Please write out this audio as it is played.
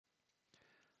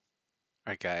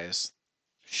All right, guys,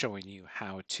 showing you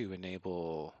how to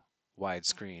enable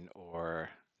widescreen or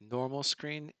normal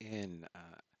screen in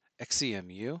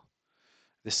XEMU.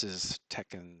 This is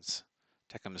Tekken's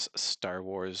Star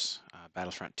Wars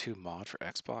Battlefront 2 mod for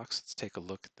Xbox. Let's take a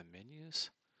look at the menus.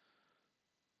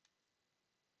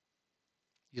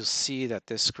 You'll see that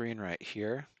this screen right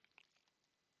here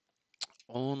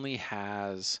only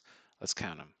has, let's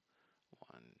count them,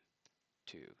 1,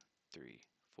 2, 3,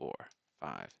 4,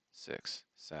 5, 6,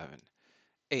 7,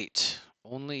 8.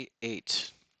 Only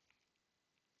 8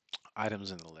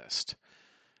 items in the list.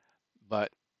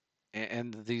 But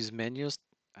and these menus,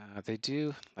 they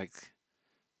do like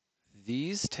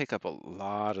these take up a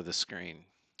lot of the screen.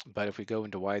 But if we go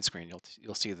into widescreen,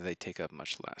 you'll see that they take up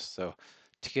much less. So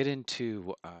to get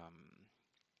into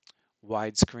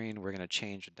widescreen, we're going to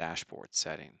change the dashboard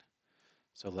setting.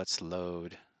 So let's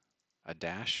load a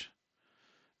dash.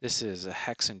 This is a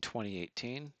Hexen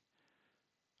 2018.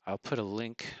 I'll put a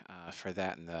link for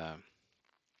that in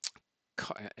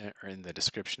the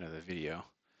description of the video.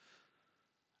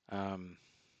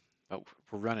 But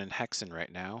we're running Hexen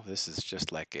right now. This is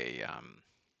just like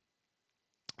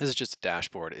this is just a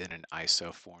dashboard in an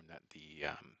ISO form that the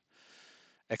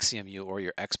XEMU or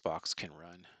your Xbox can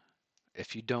run.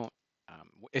 If you don't,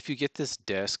 if you get this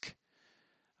disk,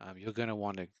 you're going to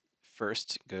want to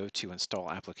first go to Install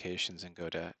Applications and go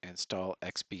to Install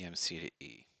XBMC to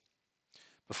E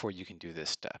before you can do this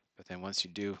step. But then once you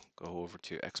do, go over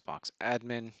to Xbox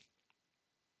Admin,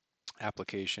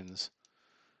 Applications,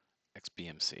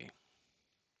 XBMC.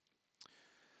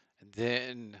 And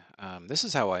then this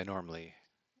is how I normally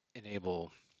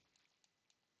enable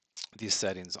these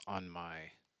settings on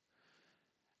my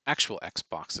actual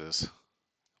Xboxes.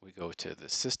 We go to the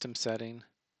system setting,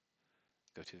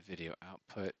 go to video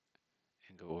output,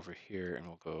 and go over here and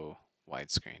we'll go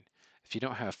widescreen. If you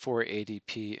don't have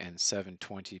 480p and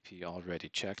 720p already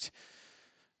checked,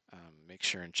 make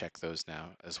sure and check those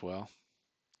now as well,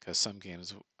 because some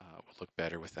games will look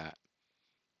better with that.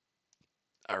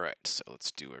 All right, so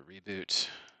let's do a reboot.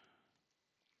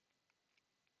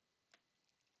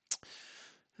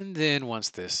 And then once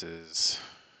this is,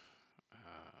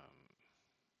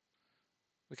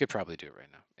 we could probably do it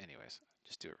right now. Anyways,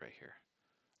 just do it right here.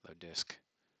 Load disk.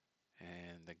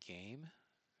 And the game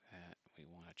that we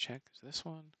want to check is this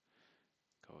one.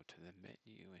 Go to the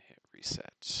menu and hit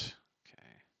reset.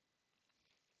 Okay.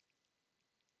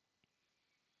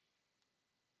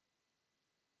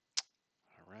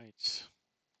 All right.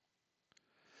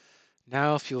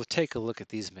 Now, if you'll take a look at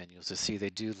these menus, to see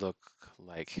they do look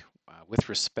like, with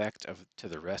respect to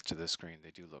the rest of the screen,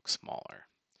 they do look smaller.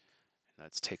 And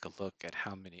let's take a look at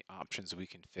how many options we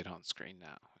can fit on screen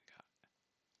now. We got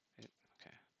it.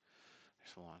 Okay.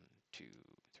 There's 1, 2,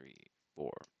 3,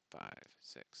 4, 5,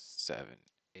 6, 7,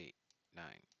 8, 9,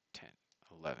 10,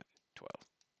 11, 12,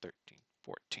 13,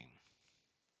 14.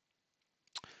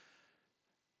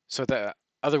 So the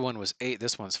other one was 8,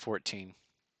 this one's 14.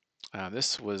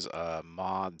 This was a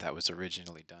mod that was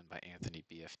originally done by Anthony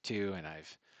BF2, and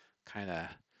I've kind of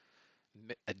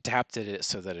adapted it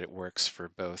so that it works for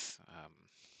both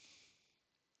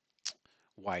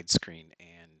widescreen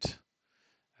and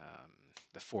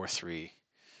the 4:3,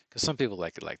 because some people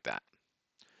like it like that.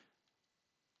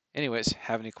 Anyways,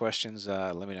 have any questions,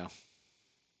 let me know.